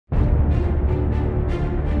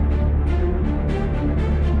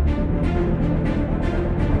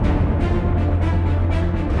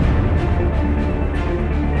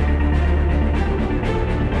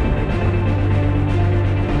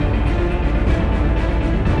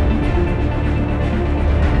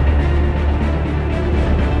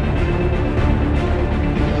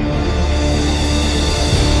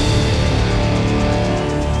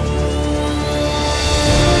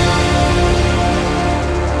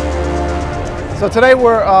So today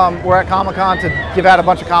we're at Comic-Con to give out a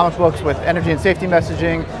bunch of comic books with energy and safety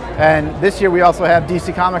messaging. And this year we also have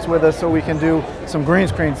DC Comics with us, so we can do some green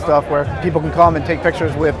screen stuff where people can come and take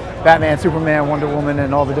pictures with Batman, Superman, Wonder Woman,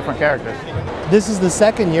 and all the different characters. This is the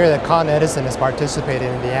second year that Con Edison has participated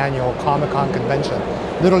in the annual Comic-Con convention.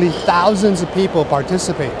 Literally thousands of people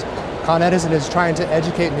participate. Con Edison is trying to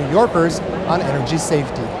educate New Yorkers on energy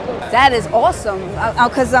safety. That is awesome,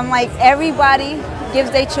 because I'm like, everybody gives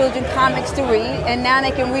their children comics to read, and now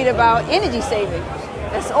they can read about energy saving.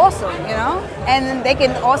 That's awesome, you know? And then they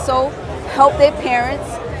can also help their parents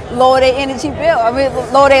lower their energy bill,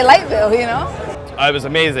 lower their light bill, you know? It was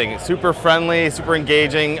amazing, super friendly, super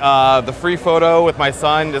engaging. The free photo with my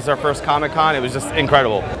son, this is our first Comic-Con, it was just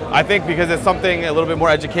incredible. I think because it's something a little bit more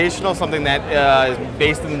educational, something that is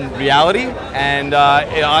based in reality, and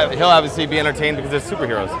he'll obviously be entertained because they're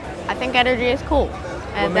superheroes. I think energy is cool.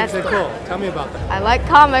 And what makes it cool? Tell me about that. I like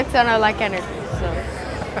comics and I like energy,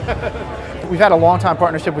 so. We've had a long-time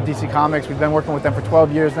partnership with DC Comics. We've been working with them for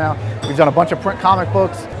 12 years now. We've done a bunch of print comic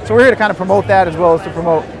books. So we're here to kind of promote that as well as to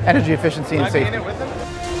promote energy efficiency and safety.